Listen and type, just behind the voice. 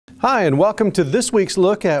Hi, and welcome to this week's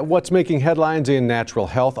look at what's making headlines in natural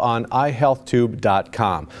health on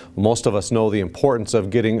iHealthTube.com. Most of us know the importance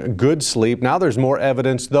of getting good sleep. Now there's more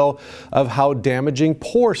evidence, though, of how damaging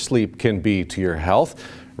poor sleep can be to your health.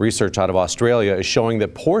 Research out of Australia is showing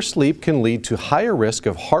that poor sleep can lead to higher risk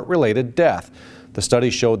of heart-related death. The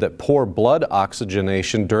study showed that poor blood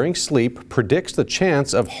oxygenation during sleep predicts the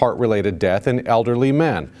chance of heart-related death in elderly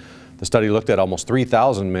men. The study looked at almost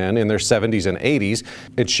 3,000 men in their 70s and 80s.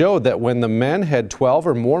 It showed that when the men had 12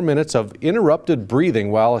 or more minutes of interrupted breathing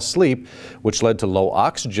while asleep, which led to low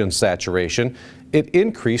oxygen saturation, it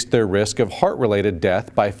increased their risk of heart-related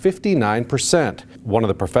death by 59%. One of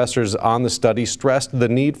the professors on the study stressed the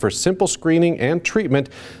need for simple screening and treatment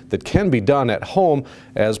that can be done at home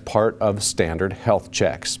as part of standard health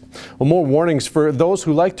checks. Well, more warnings for those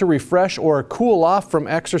who like to refresh or cool off from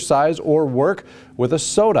exercise or work with a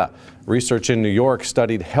soda. Research in New York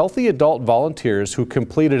studied healthy adult volunteers who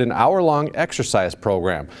completed an hour-long exercise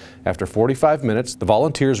program. After 45 minutes, the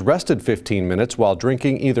volunteers rested 15 minutes while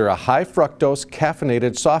drinking either a high-fructose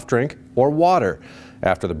caffeinated soft drink or water.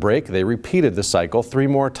 After the break, they repeated the cycle 3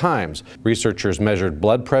 more times. Researchers measured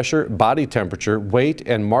blood pressure, body temperature, weight,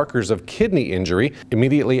 and markers of kidney injury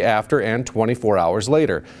immediately after and 24 hours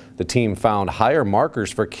later. The team found higher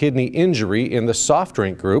markers for kidney injury in the soft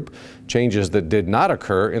drink group, changes that did not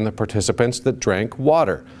occur in the participants that drank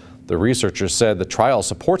water. The researchers said the trial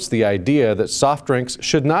supports the idea that soft drinks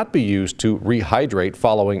should not be used to rehydrate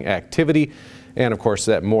following activity, and of course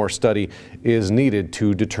that more study is needed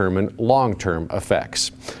to determine long-term effects.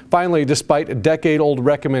 Finally, despite decade-old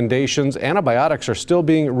recommendations, antibiotics are still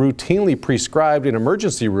being routinely prescribed in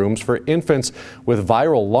emergency rooms for infants with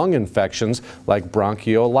viral lung infections like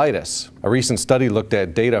bronchiolitis. A recent study looked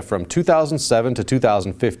at data from 2007 to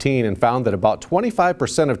 2015 and found that about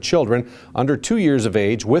 25% of children under 2 years of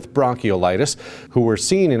age with bronchiolitis who were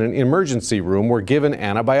seen in an emergency room were given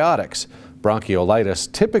antibiotics.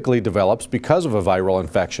 Bronchiolitis typically develops because of a viral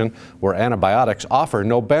infection where antibiotics offer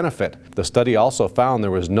no benefit. The study also found there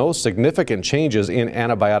was no significant changes in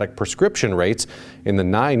antibiotic prescription rates in the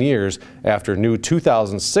 9 years after new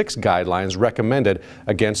 2006 guidelines recommended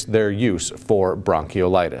against their use for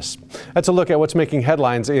bronchiolitis. That's a look at what's making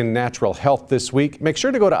headlines in natural health this week. Make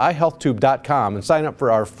sure to go to iHealthTube.com and sign up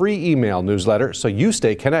for our free email newsletter so you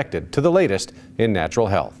stay connected to the latest in natural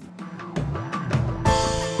health.